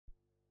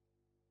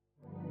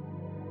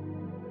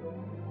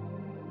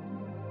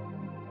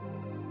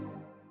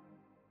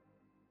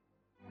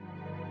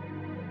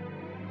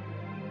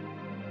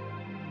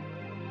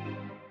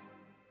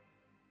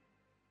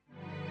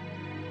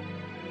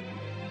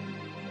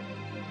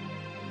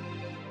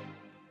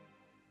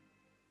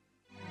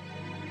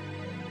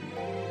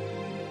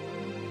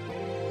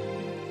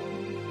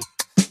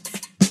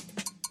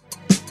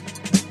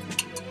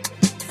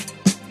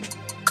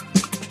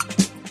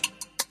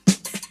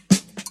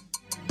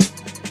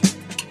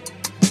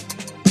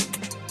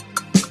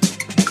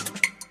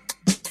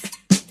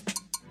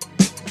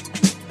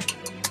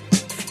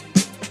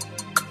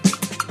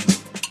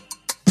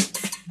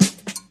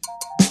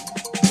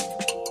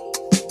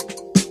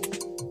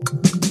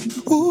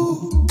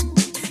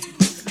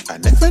I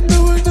never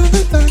know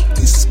another like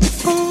this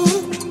before.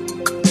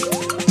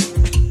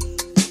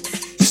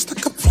 It's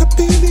like I'm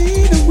flapping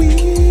in a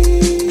wind.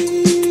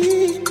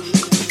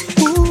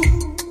 Ooh,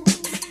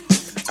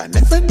 I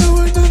never know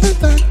another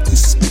like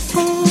this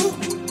before.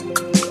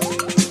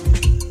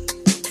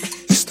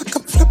 It's like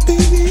I'm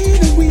flapping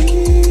in a wind.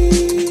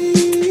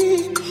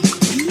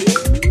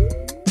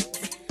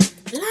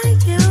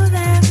 Like you,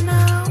 there's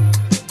no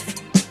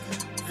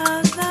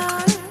other.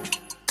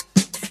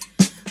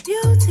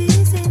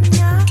 Beauty's in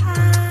your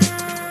eyes.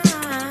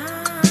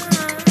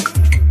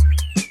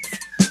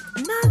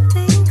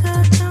 Nothing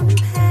could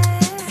compare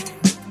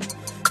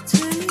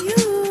to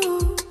you.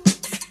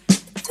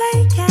 They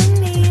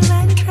can't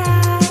even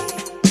try.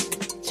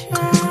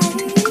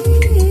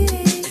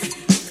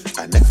 I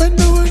never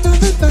know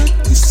another like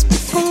this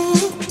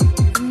before.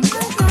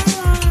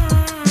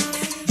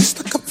 It's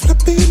like I'm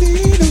flapping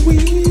in a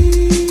wind.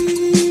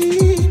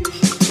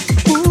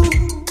 Ooh,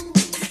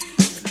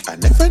 I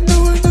never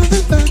know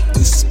another like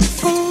this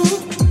before.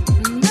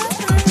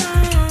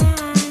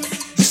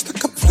 It's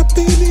like I'm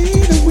flapping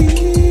in a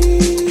wind.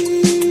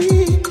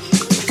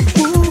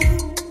 Ooh,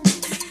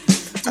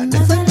 I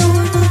never know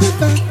another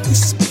like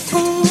this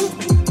before.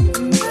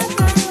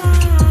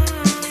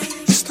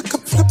 It's like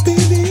I'm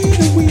flapping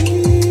in a wind.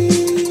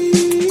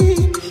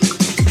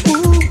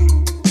 Ooh,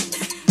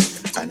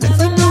 I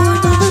never know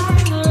another.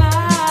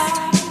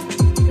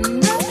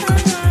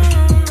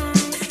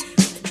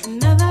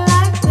 Another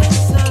like this,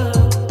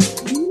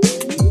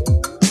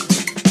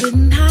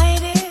 couldn't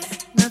hide it,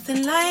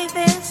 nothing like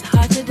this,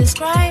 hard to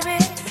describe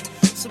it.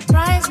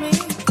 Surprised me,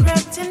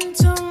 crept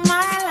into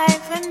my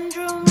life and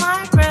drew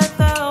my breath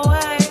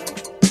away.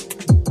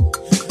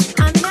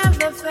 I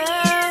never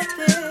felt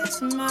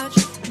this much,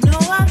 no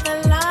other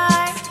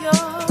like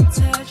your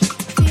touch.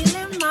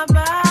 Feeling my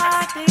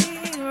body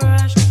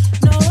rush,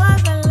 no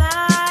other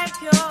like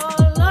your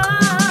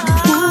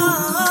love.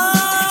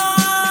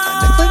 I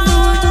never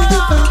know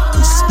another like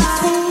this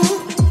before.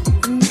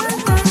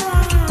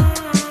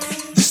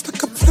 It's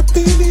like I'm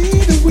flapping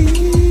in a wind.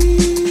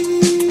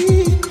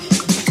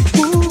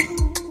 Ooh,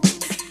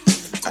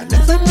 I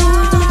never know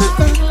another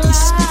like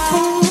this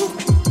before.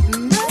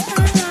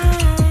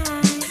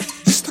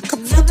 It's like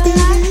I'm flapping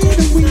in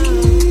a wind.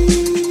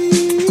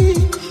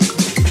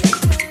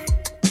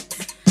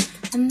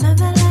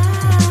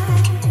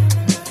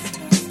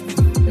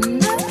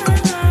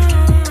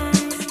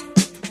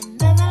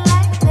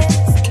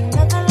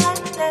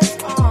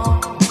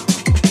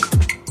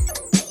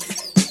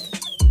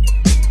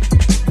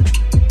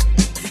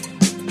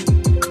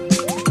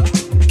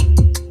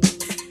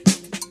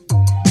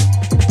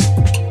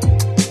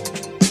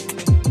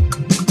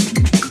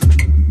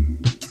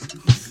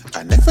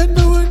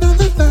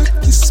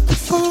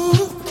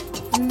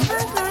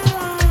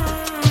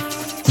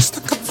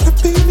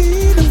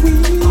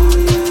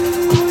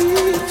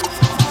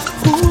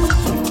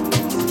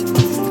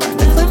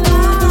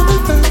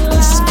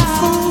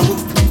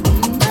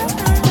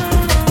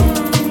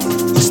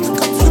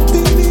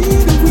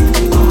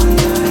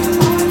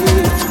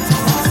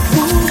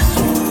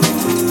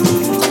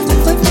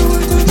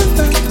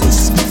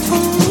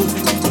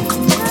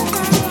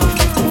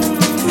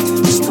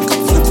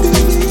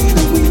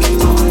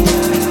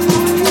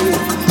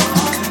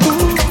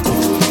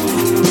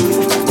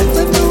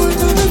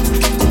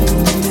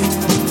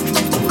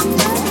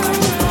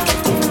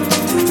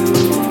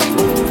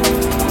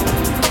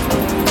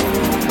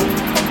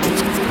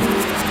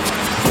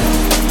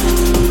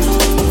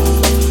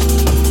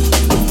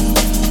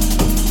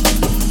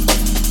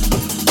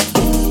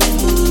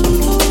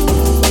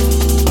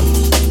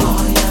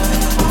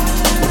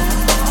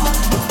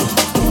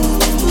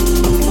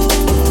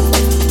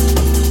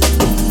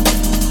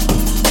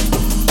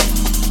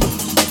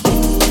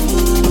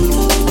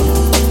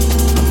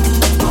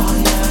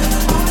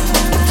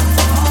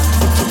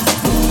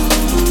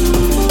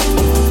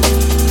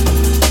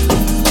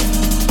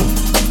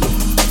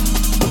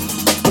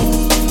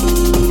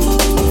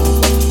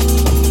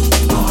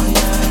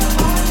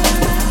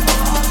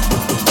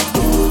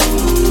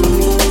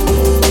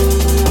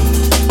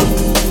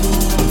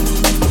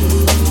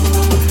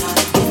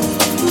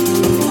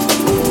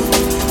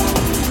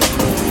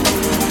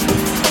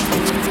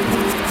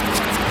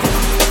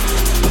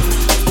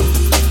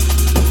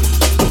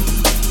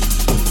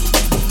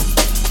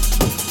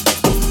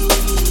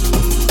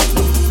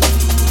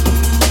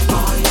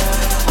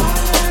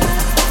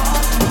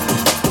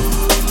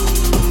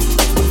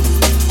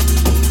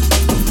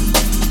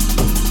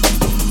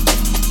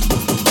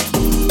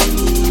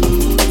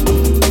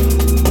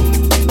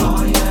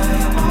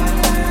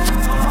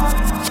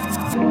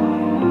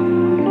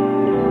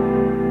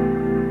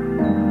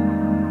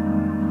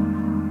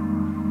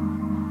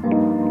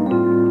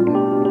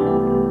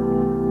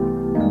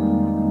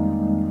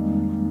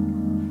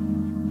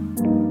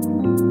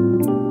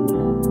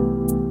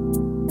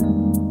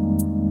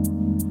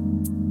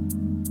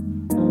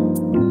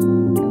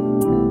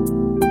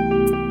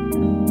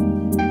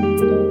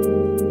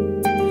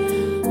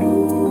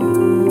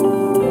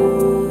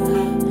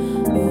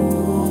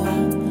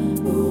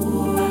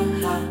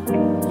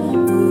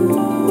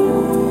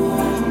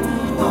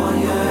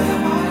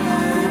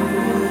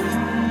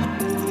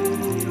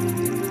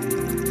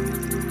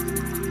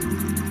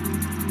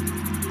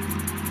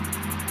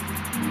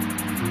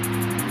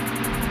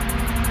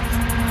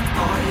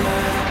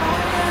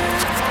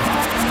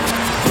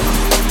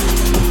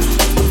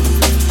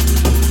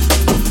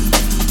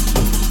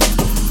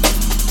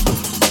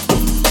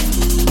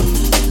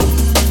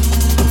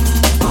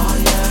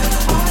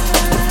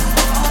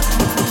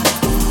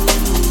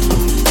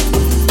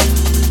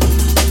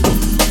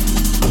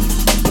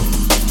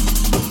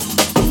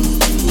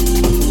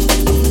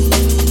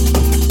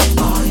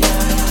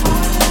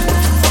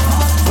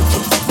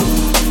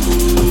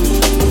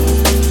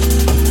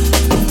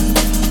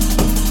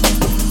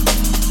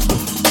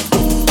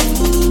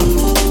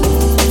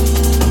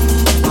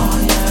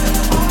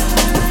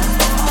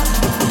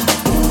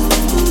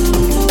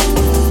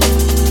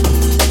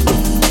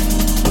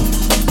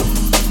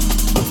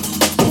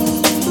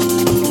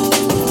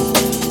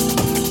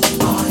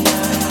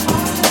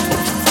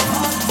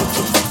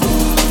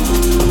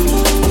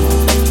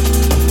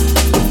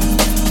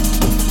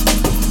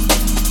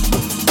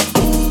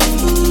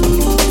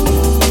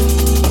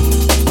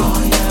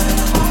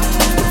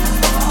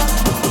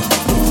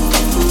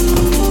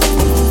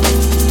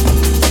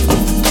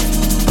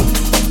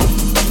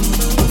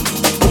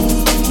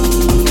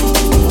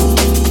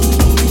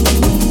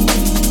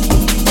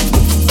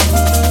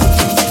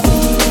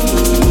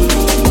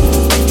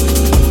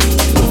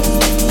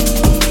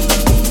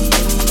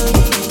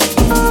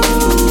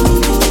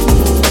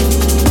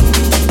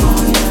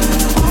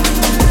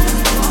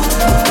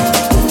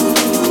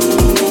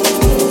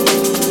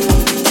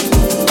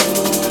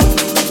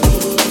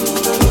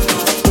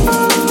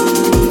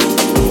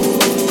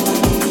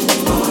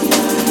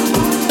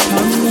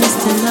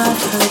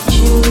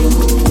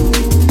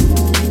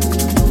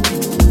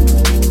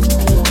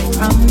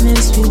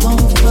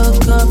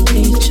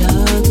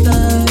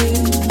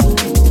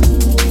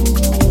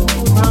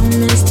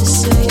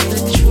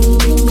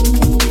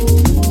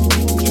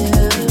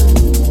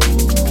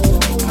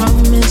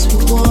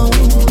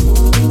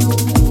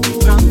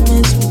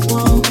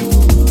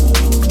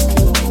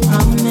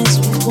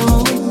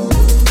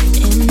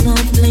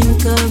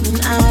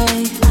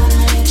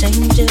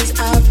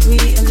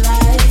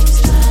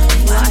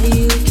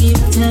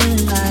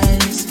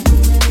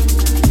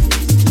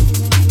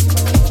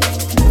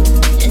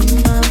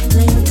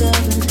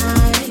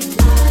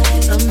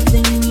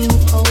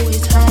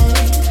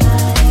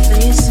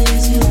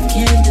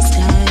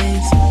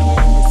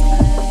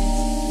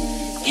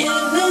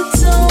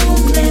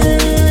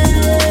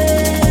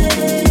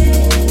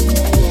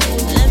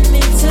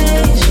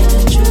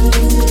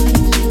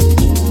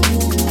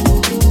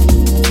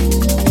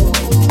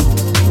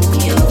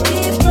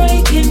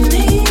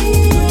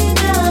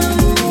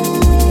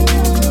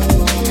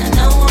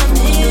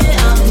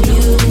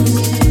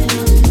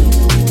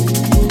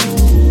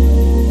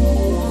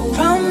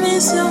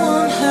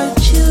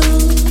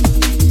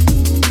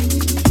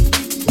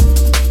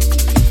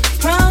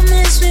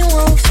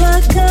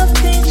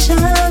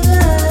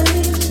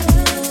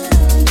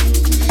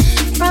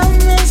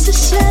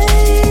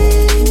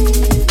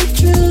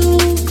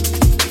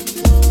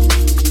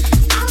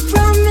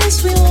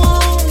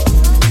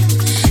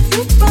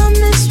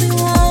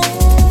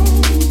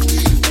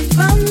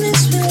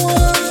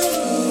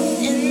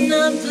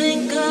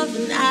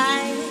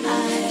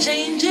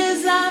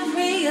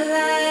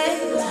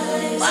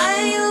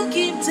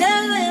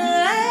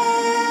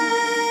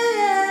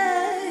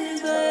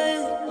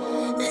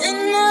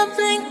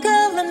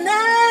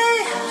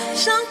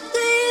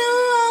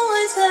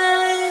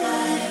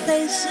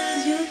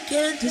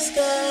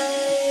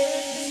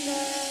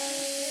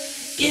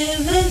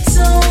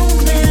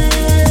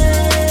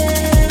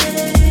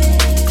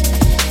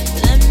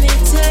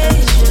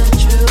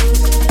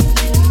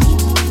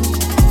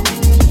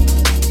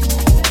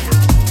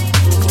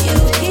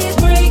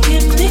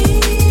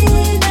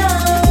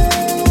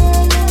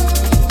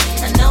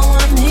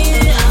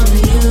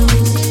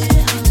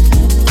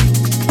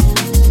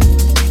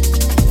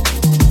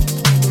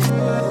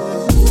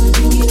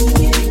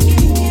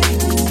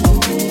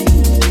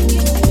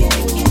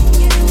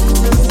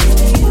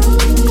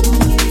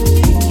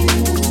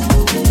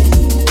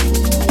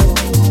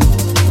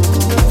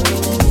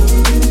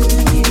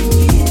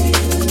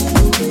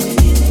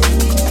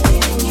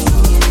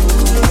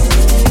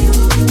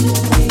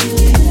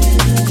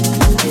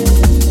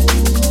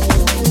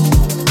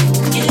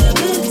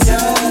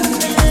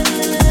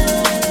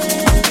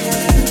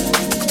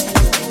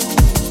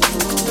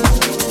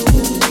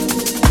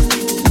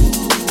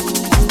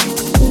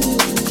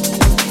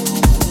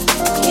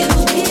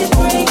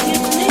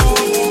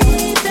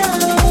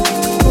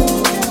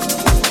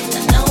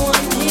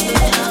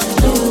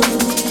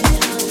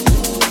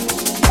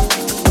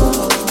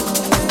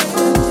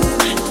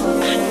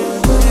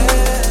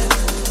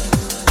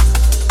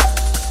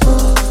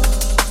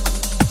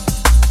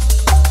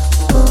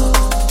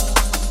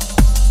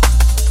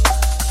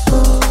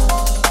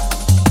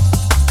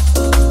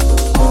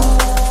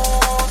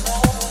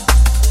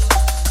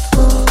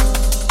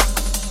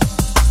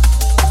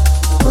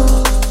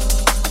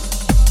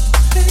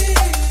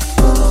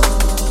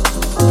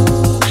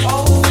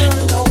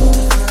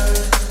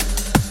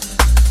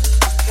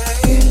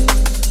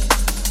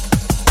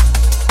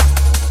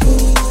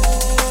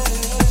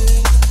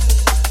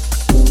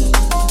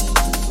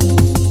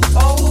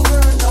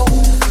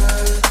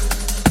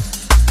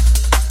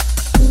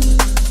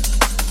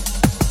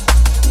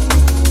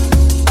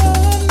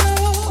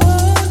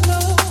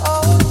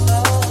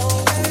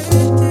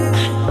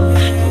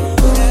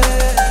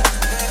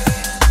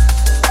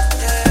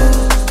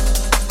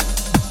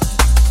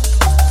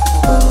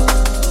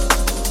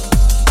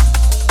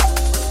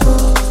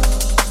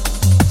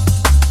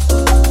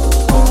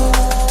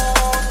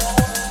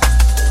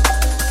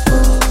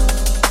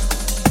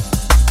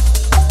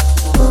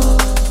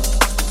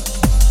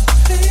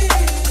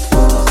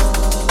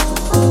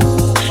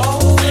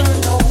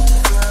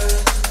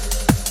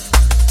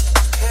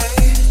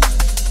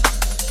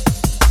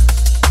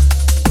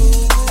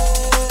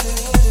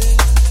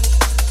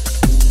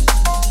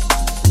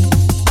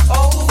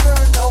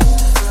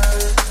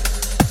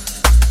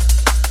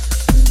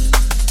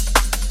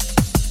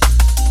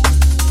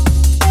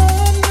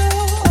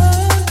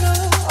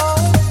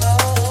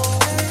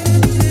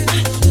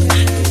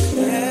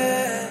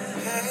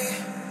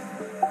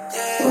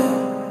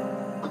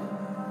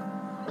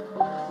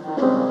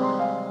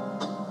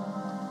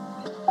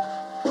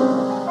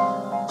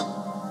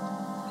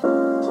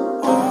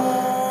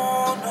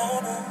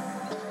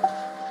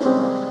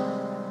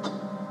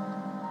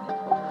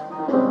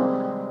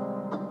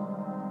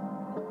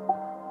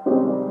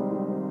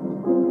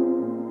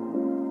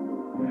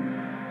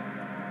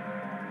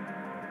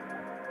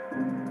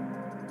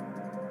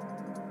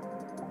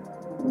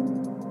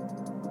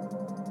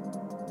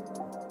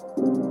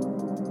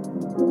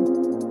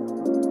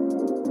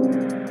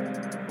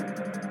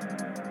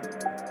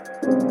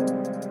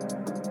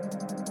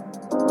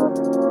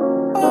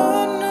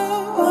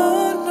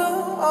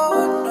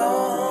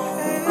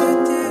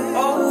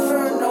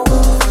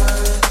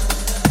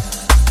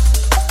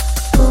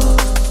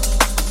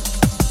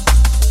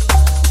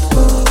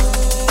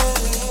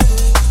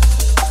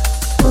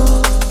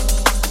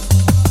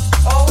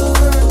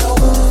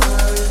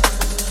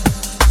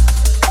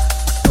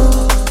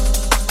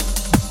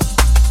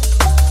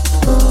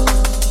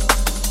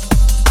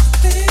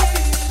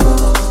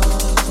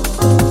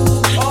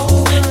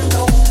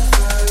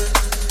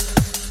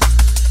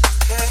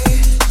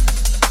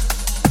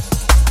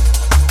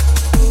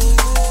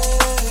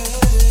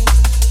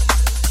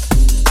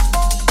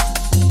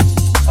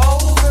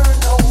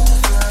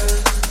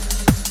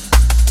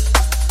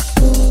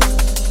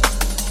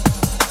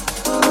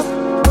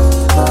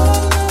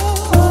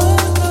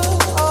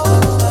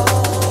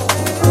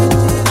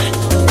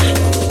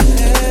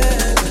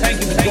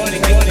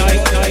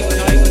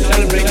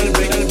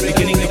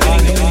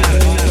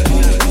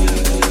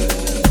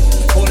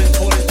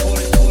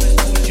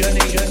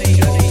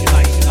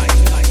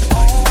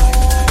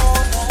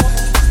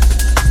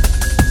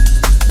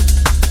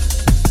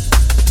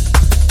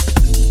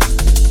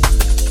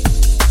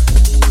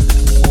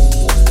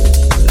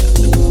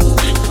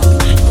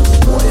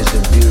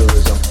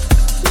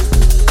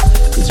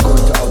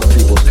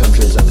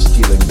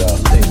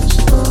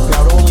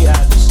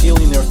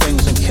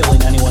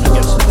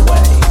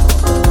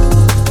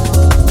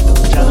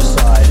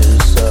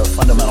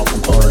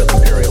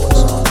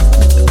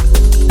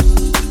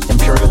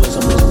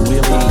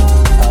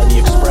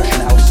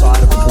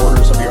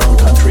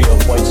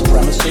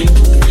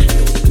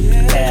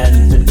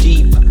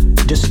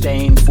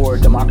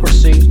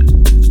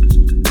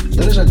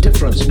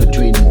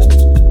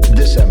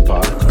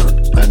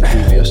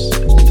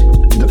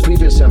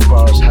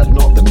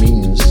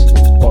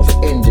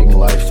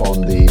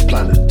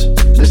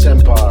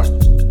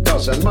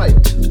 chaos and might.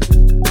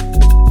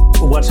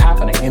 What's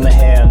happening in the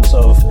hands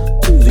of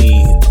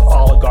the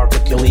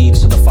oligarchic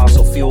elites and the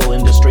fossil fuel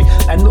industry,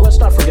 and let's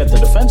not forget the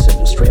defense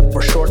industry,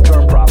 for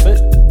short-term profit.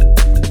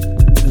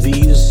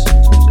 These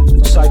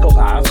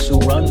psychopaths who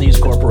run these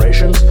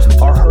corporations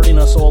are hurting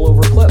us all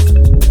over a cliff.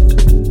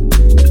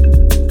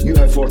 You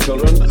have 4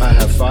 children, I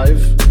have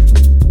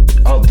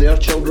 5. Are their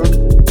children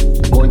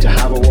going to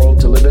have a world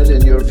to live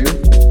in your view?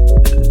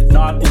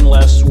 Not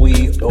unless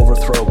we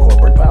overthrow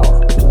corporate power.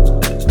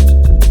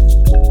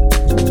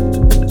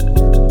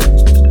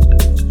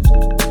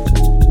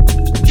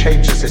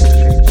 Change the system.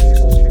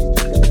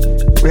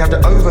 We have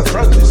to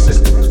overthrow this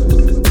system.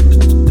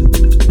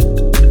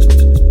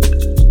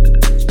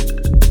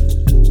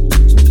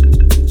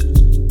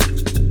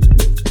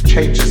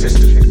 Change the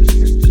system.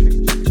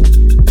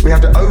 We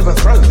have to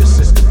overthrow this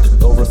system.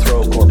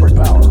 Overthrow corporate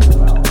power.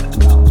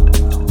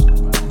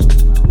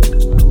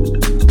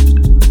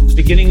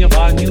 Beginning of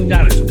our new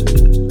narrative.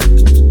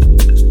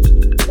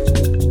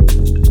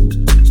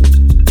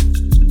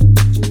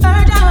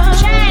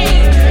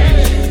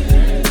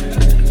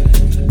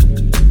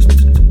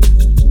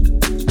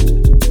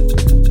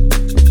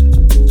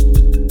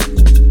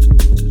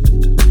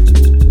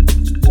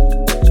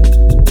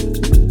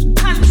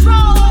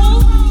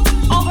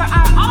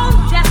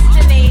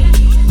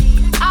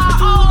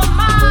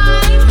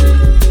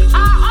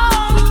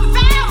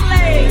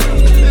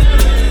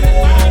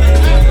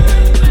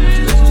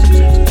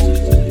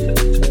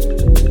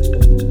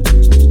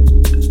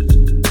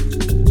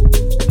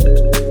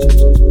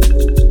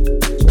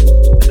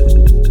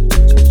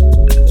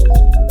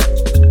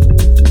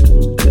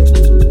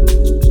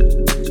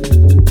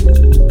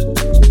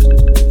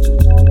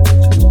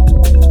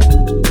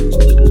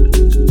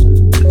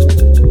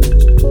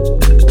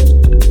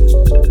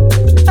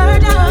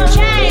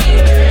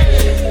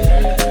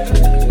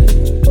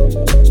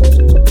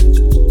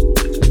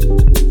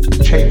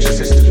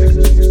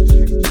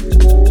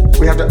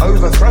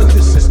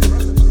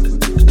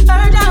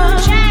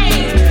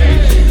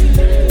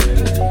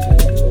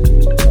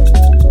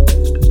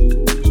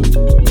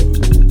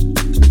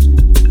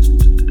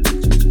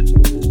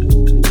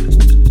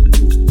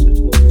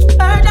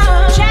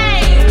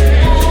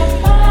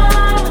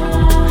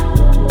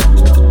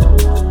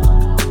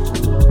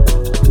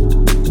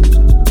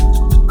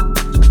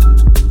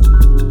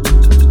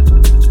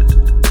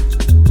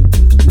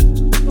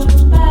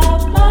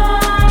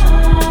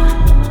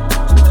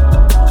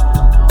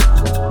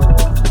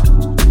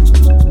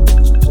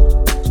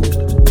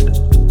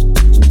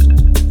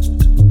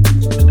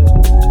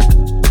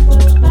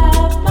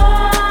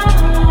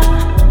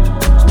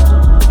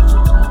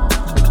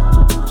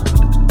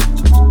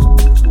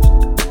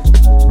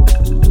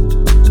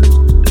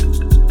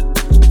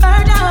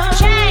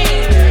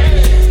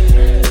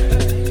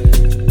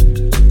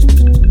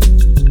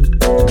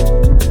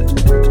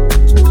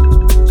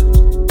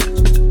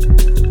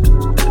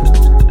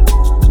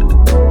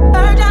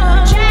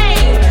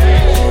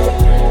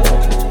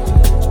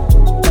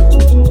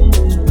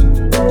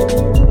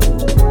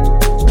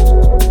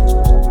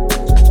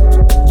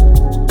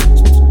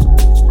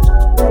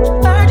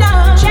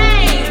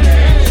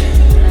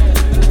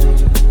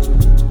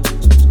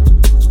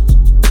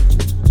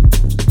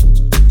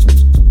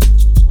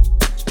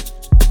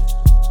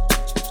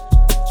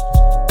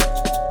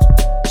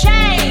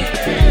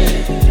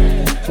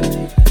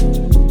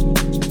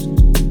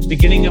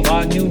 Beginning of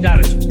our new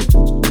narrative.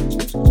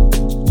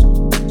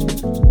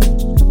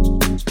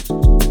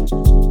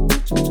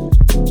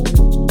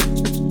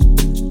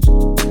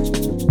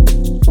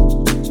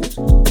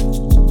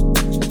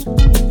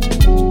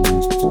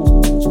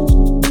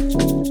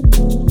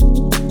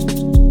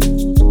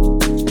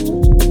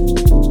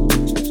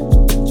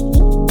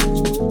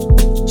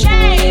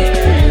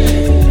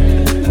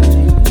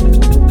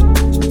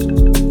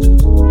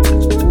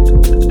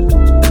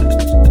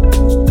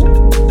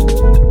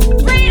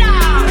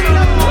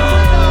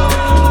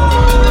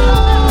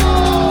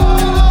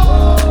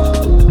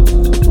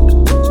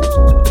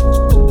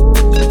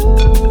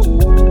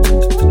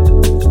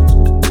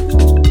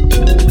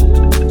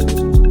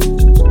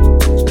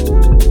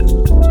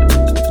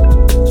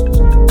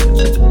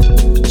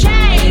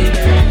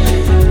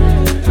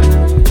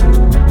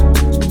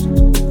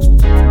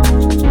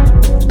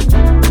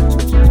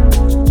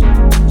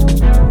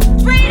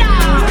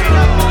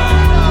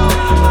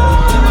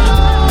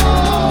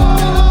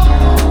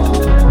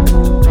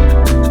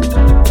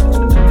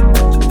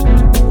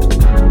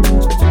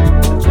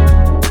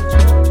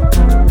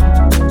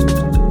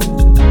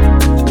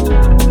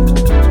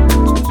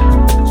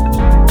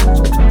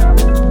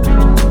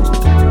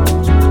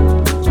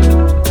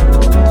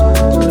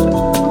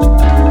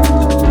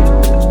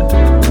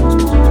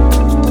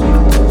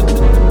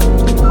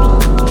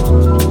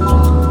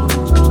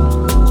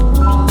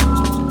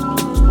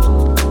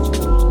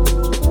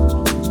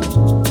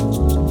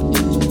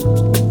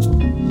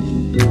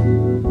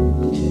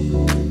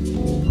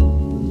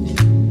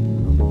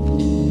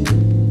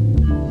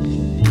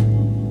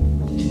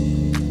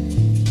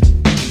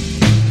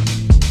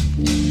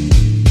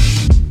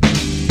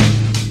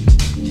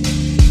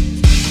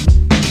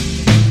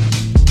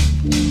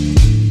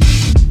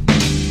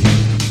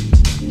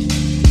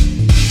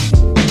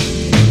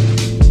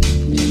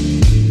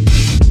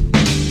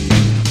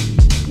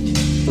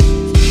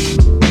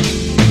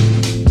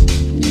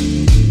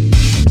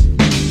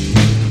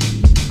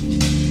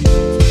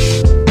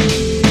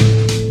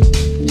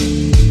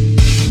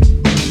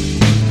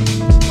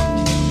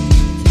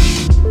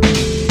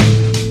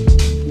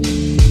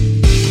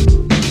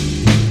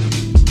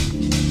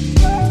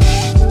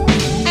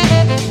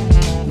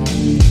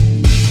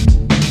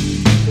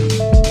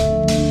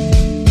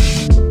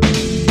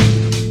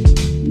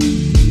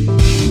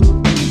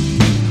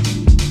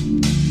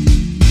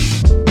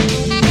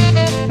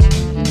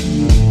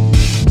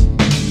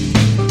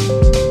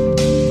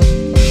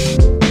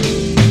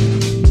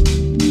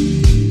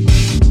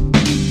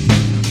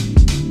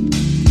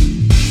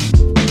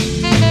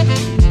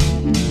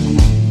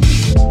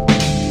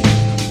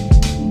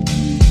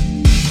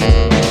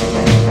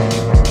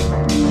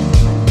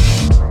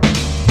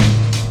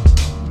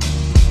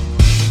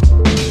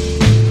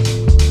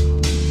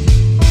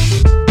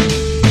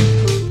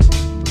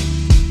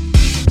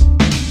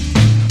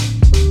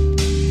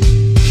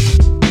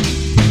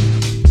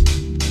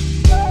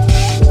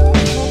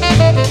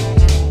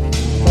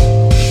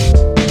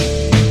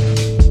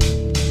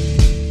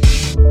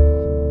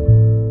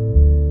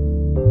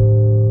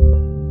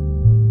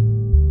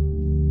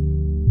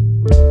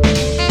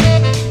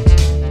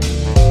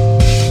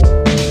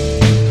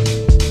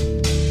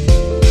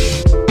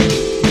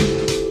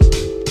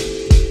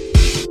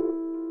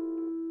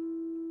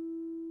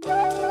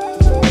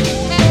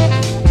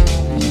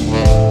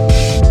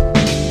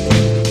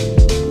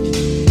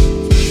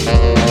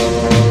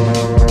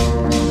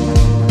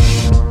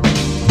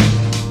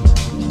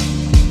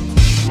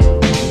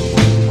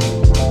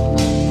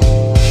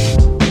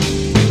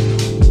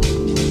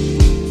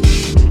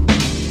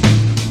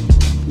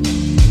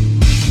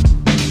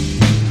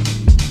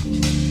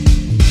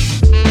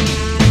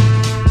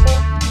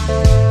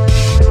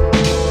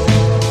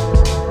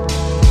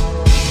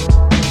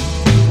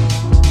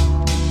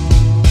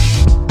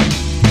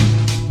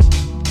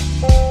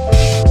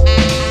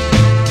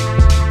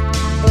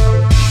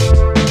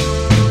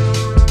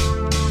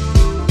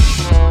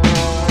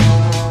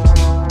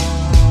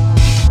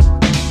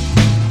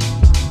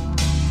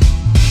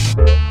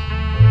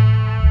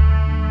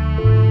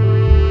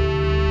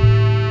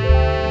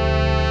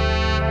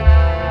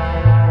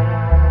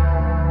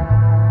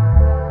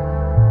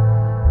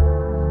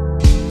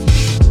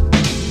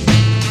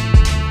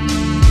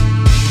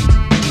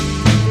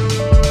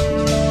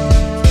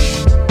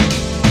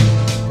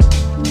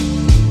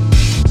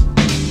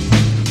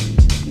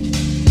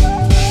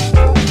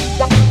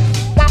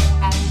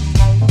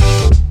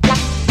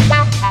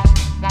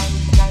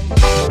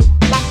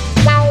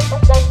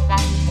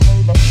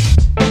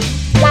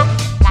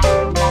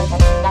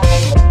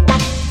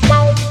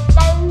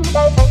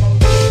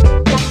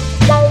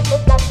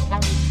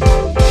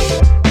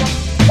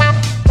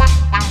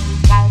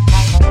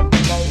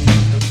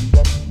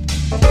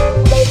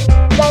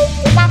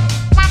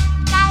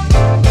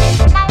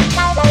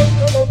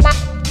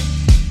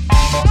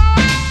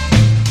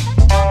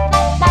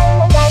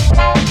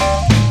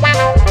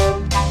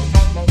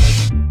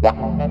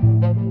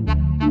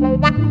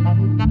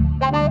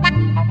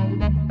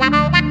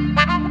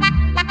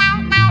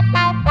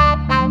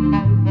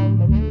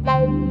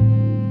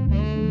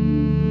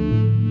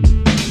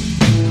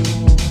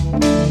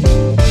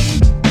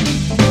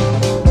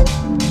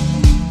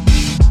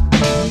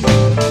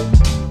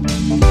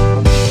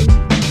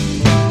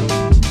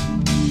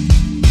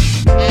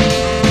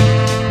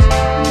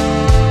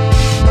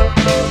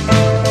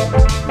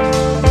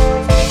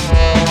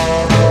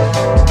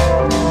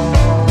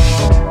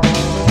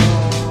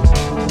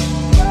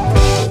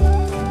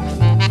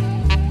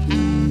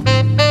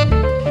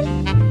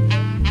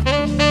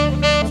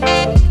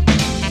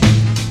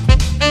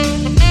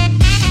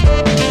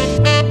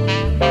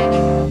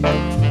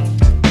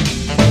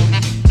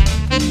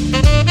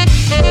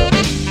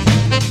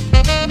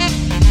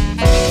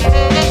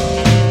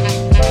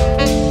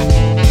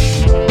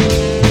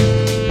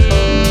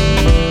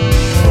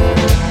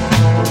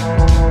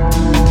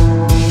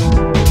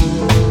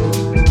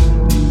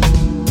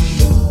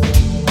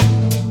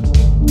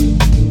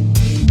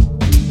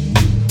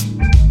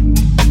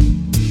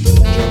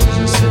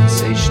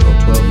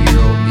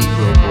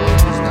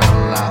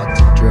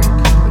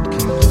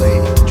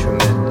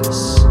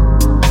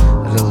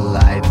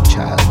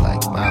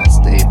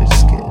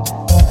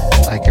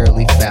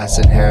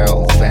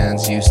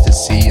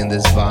 in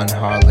this Von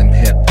Harlem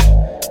hip.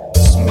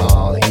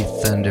 Small, he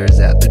thunders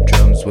at the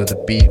drums with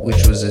a beat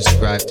which was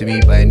ascribed to me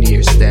by a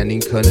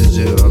near-standing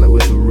connoisseur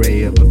with a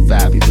ray of a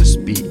fabulous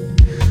beat.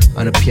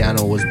 On a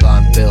piano was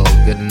Blonde Bill,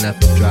 good enough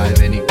to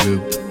drive any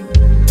group.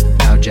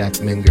 Now Jack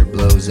Minger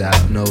blows out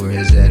and over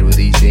his head with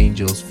these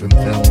angels from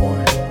Fillmore.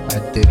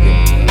 I dig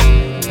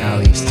it. Now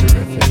he's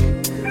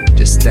terrific.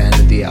 Just stand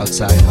at the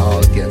outside hall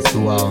against the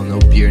wall, no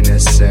beer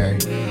necessary.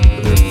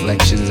 The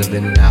reflections of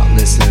in and out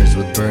listeners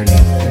with Bernie.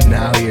 And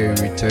now here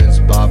he returns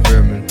Bob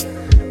Berman,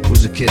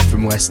 who's a kid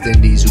from West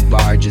Indies who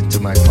barged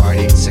into my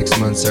party 6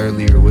 months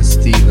earlier with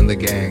Steve and the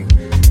gang.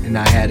 And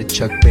I had a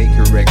Chuck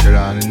Baker record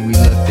on, and we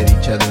looked at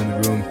each other in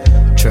the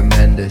room.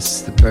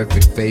 Tremendous, the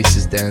perfect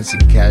faces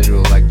dancing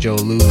casual like Joe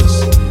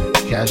Louis,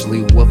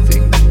 casually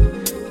woofing.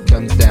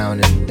 Comes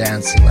down and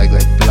dancing like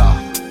blah.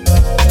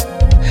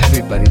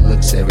 Everybody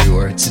looks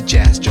everywhere, it's a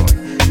jazz joint.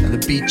 And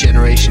the Beat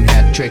Generation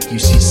hat trick, you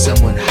see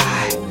someone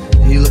high,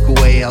 and you look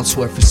away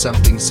elsewhere for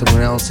something,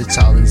 someone else, it's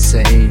all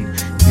insane.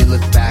 You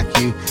look back,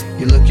 you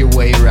look your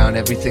way around,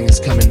 everything is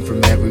coming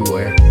from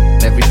everywhere.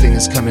 Everything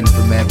is coming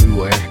from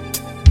everywhere.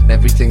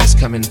 Everything is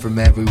coming from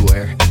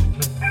everywhere.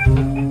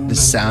 The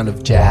sound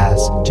of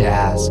jazz,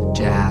 jazz,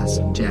 jazz,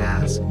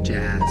 jazz,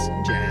 jazz,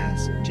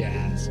 jazz,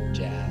 jazz, jazz,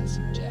 jazz,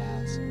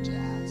 jazz,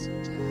 jazz,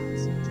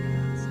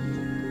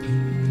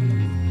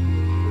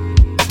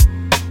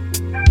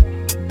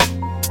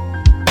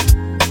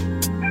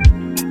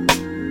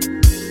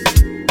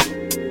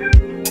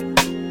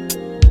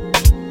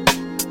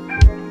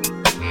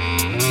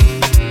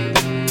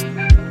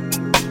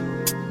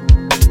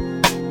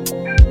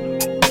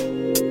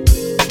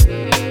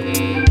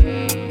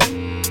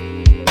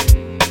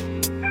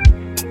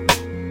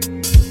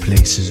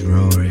 place is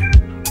roaring,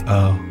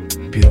 oh,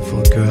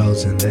 beautiful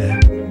girls in there.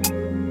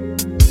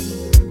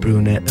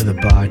 Brunette at the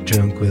bar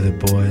drunk with her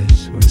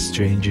boys, with a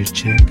stranger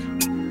chick.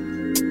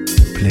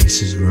 The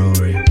place is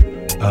roaring,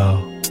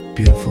 oh,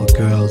 beautiful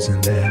girls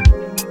in there.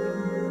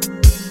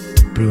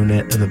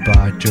 Brunette at the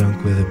bar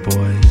drunk with her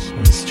boys,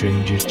 with a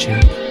stranger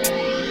chick.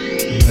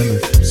 Remember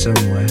from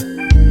somewhere,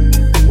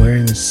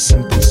 wearing a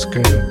simple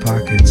skirt and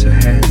pockets, her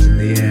hands in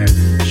the air,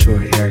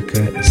 short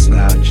haircut and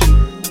slouch.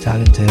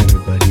 Talking to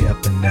everybody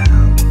up and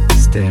down the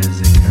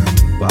stairs they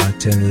come.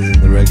 Bartenders in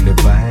the regular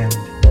band.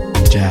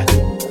 Jack,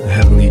 a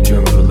heavenly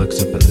drummer who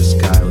looks up at the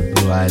sky with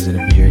blue eyes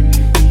and a beard.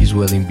 He's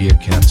wheeling beer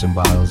cans and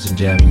bottles and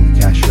jamming the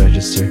cash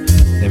register.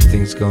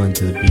 Everything's going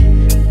to the beat.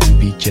 It's a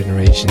Beat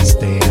Generation,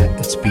 stay at.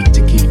 It's a beat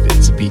to keep,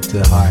 it's a beat to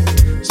the heart.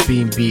 It's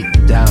being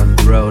beaten down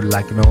the road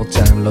like an old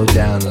time low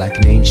down, like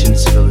an ancient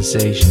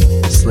civilization.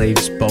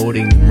 Slaves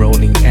boating and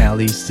rolling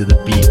alleys to the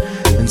beat,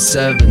 and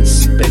servants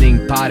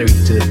spinning pottery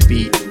to the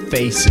beat.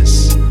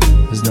 Faces,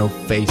 there's no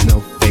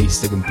face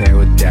to compare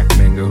with Jack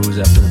Minger, who's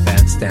up in the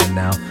bandstand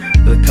now,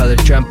 with a colored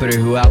trumpeter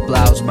who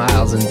outblows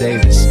Miles and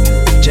Davis.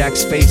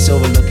 Jack's face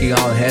overlooking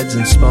all heads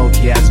and smoke.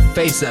 He has a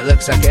face that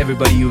looks like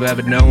everybody you've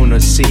ever known or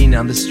seen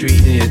on the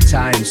street in your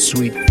time.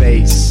 Sweet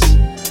face,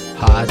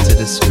 hard to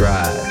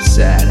describe.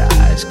 Sad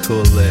eyes,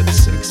 cool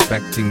lips,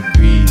 expecting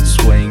greed,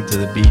 swaying to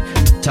the beat.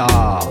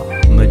 Tall,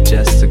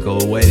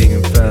 majestical, waiting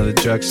in front of the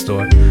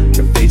drugstore.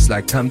 Her face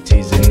like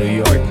Humpty's in New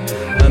York.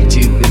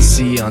 Humpty you can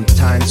see on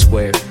Times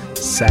Square.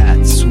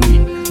 Sad,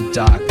 sweet,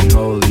 dark and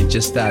holy,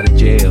 just out of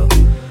jail.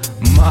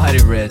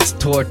 Moderates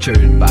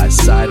tortured by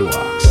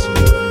sidewalks,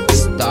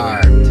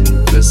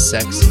 starved for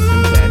sex and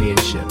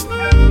companionship,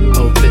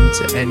 open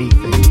to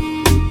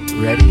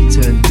anything, ready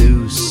to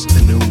induce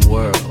a new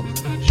world.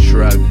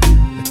 Shrug,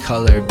 the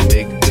color,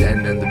 Big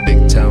Ten and the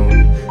big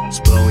tone. It's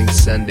blowing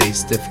Sunday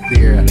stiff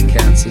clear out of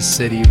Kansas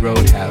City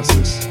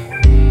roadhouses.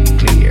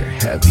 Clear,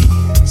 heavy,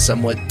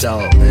 somewhat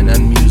dull and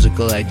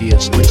unmusical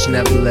ideas, which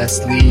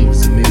nevertheless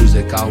leaves the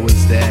music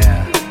always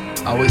there,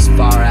 always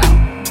far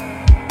out.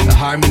 The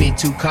harmony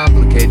too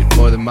complicated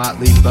for the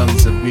motley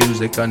bums of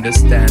music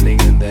understanding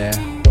in there.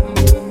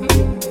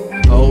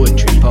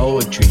 Poetry,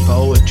 poetry,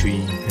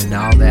 poetry, and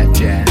all that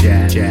jazz,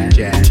 jazz,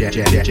 jazz,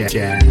 jazz, jazz,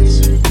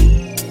 jazz.